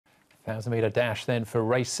1,000-metre dash then for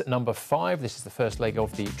race number 5. This is the first leg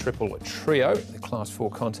of the triple trio, the Class 4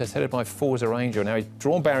 contest, headed by Forza Angel. Now, he's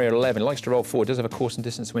drawn barrier 11, likes to roll forward, does have a course and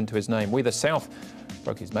distance win to his name. We the South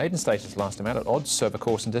broke his maiden status last time out at odds over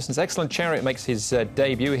course and distance. Excellent Chariot makes his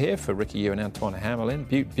debut here for Ricky Yu and Antoine Hamelin.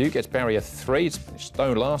 Butte gets barrier 3,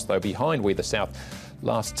 stone last though, behind We the South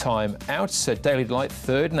last time out. Daily Delight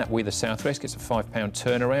third in that We the South race, gets a £5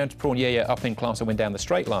 turnaround. Prawn Yeah up in class and win down the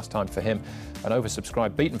straight last time for him. An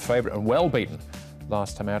oversubscribed beaten favourite and well beaten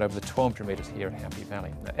last time out over the 1,200 metres here at Happy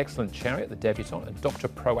Valley. Now, Excellent Chariot, the debutant, and Dr.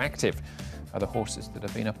 Proactive are the horses that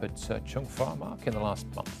have been up at Chung Fa Mark in the last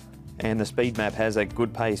month. And the speed map has a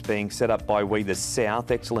good pace being set up by We the South.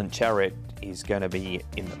 Excellent Chariot is going to be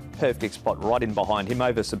in the perfect spot right in behind him.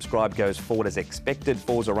 Oversubscribed goes forward as expected.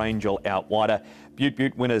 Forza Angel out wider.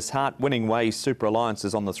 Butte Winners Heart, Winning Ways, Super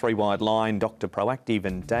Alliances on the 3-wide line. Dr. Proactive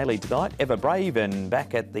and Daily Delight, Ever Brave, and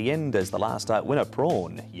back at the end as the last start winner,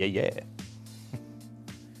 Prawn. Yeah.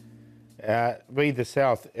 We the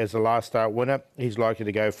South as the last start winner. He's likely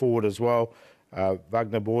to go forward as well.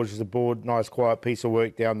 Wagner Borges aboard, nice quiet piece of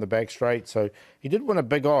work down the back straight. So he did win a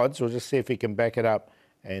big odds. We'll just see if he can back it up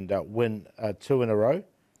and win 2 in a row.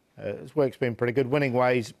 His work's been pretty good. Winning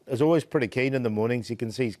Ways is always pretty keen in the mornings. You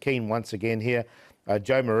can see he's keen once again here.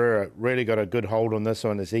 Joe Moreira really got a good hold on this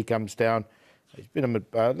one as he comes down. He's been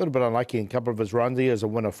a little bit unlucky in a couple of his runs. He has a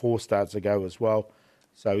winner 4 starts ago as well.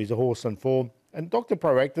 So he's a horse in form. And Dr.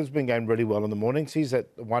 Proactive's been going really well in the mornings. He's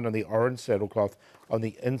at the one on the orange saddlecloth on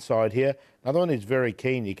the inside here. Another one who's very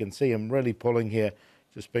keen. You can see him really pulling here,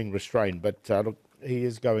 just being restrained. But look, he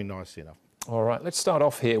is going nicely enough. All right, let's start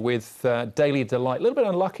off here with Daily Delight. A little bit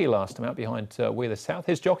unlucky last time out behind We the South.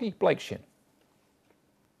 His jockey, Blake Shin.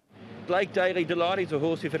 Blake Daily Delight, he's a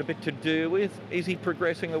horse you've had a bit to do with. Is he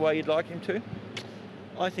progressing the way you'd like him to?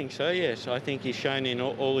 I think so, yes. I think he's shown in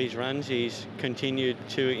all his runs he's continued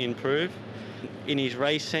to improve in his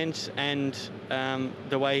race sense and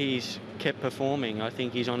the way he's kept performing. I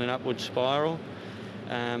think he's on an upward spiral.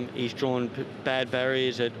 He's drawn bad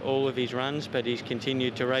barriers at all of his runs, but he's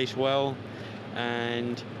continued to race well,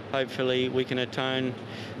 and hopefully we can atone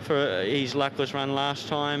for his luckless run last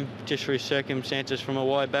time, just through circumstances from a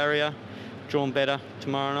wide barrier. Drawn better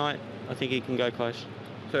tomorrow night. I think he can go close.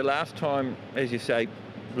 So last time, as you say,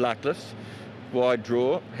 luckless, wide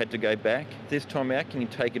draw, had to go back. This time out, can you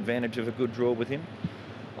take advantage of a good draw with him?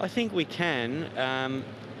 I think we can,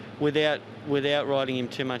 without riding him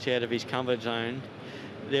too much out of his comfort zone.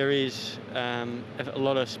 There is a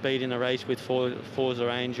lot of speed in the race with Forza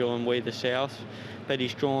Angel and We the South, but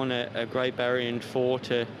he's drawn a great barrier in 4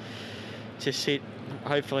 to sit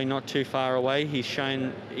hopefully not too far away. He's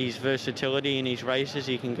shown his versatility in his races.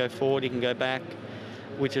 He can go forward, he can go back,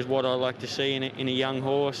 which is what I like to see in a young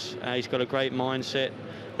horse. He's got a great mindset.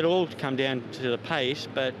 It'll all come down to the pace,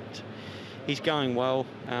 but he's going well.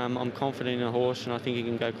 I'm confident in the horse, and I think he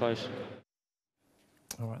can go close.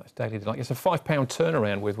 All right, that's Daily Delight. It's a £5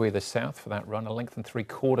 turnaround with We the South for that run. A length and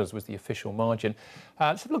 3/4 was the official margin.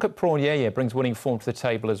 Let's have a look at Prawn Yeah. Brings winning form to the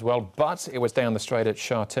table as well, but it was down the straight at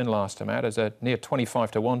Sharton last time out as a near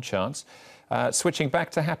 25-1 chance. Switching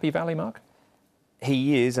back to Happy Valley, Mark?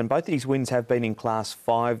 He is, and both of these wins have been in Class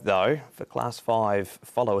 5, though. For Class 5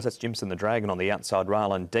 followers, that's Jimson the Dragon on the outside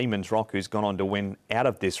rail and Demon's Rock, who's gone on to win out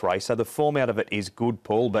of this race. So the form out of it is good,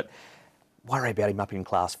 Paul, but worry about him up in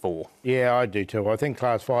Class 4. Yeah, I do too. I think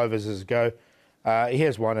Class 5 is his go. He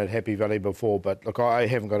has won at Happy Valley before, but look, I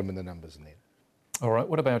haven't got him in the numbers in there. All right,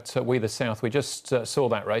 what about We the South? We just saw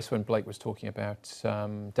that race when Blake was talking about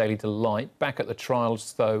Daily Delight. Back at the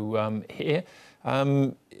trials, though, here.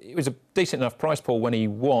 It was a decent enough price, Paul, when he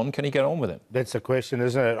won. Can he get on with it? That's the question,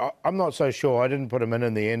 isn't it? I'm not so sure. I didn't put him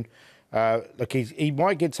in the end. Look, he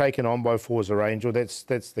might get taken on by Forza Angel. That's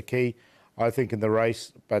the key, I think, in the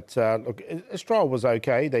race. But look, his trial was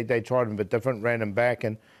okay. They tried him a bit different, ran him back,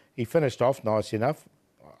 and he finished off nice enough.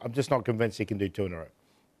 I'm just not convinced he can do 2 in a row.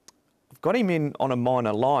 I've got him in on a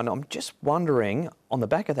minor line. I'm just wondering, on the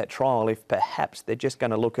back of that trial, if perhaps they're just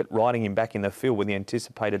going to look at riding him back in the field with the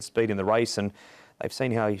anticipated speed in the race, and they've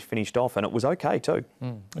seen how he finished off, and it was okay too.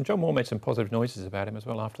 And John Moore made some positive noises about him as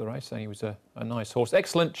well after the race, saying he was a nice horse.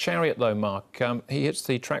 Excellent Chariot, though, Mark. He hits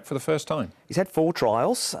the track for the first time. He's had 4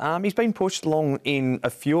 trials. He's been pushed along in a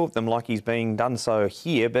few of them like he's being done so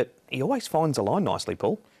here, but he always finds a line nicely,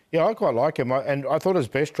 Paul. Yeah, I quite like him, and I thought his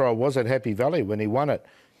best trial was at Happy Valley when he won it.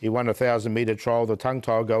 He won a 1,000-metre trial, the tongue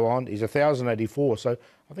tie go on. He's 1,084, so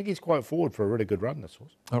I think he's quite forward for a really good run, this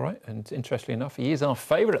horse. All right, and interestingly enough, he is our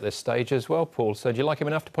favourite at this stage as well, Paul. So do you like him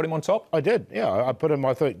enough to put him on top? I did, yeah. I put him,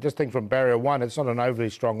 I thought, just think from barrier 1, it's not an overly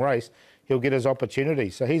strong race. he'll get his opportunity.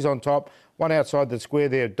 So he's on top. One outside the square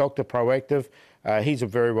there, Dr. Proactive. He's a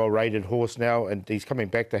very well-rated horse now, and he's coming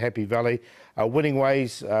back to Happy Valley. Winning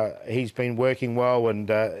Ways, he's been working well, and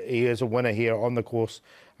he is a winner here on the course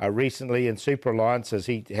recently. In Super Alliances,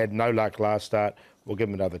 he had no luck last start. We'll give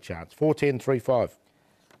him another chance. 4-10, 3-5.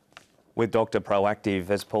 With Dr. Proactive,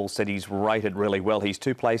 as Paul said, he's rated really well. He's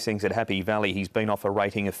 2 placings at Happy Valley. He's been off a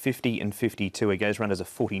rating of 50 and 52. He goes round as a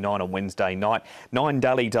 49 on Wednesday night. 9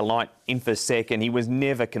 Daily Delight in for second. He was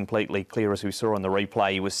never completely clear, as we saw on the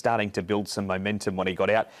replay. He was starting to build some momentum when he got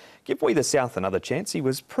out. Give We the South another chance. He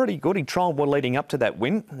was pretty good. He trialled well leading up to that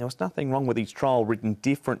win. There was nothing wrong with his trial written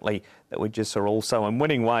differently that we just saw also. And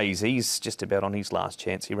Winning Ways, he's just about on his last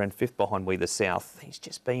chance. He ran 5th behind We the South. He's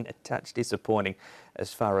just been a touch disappointing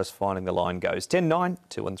as far as finding the line goes. 10-9,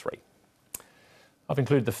 2 and 3. I've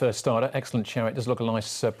included the first starter. Excellent Chariot. Does look a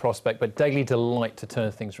nice prospect, but Daily Delight to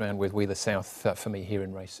turn things around with We the South for me here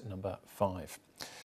in race number 5.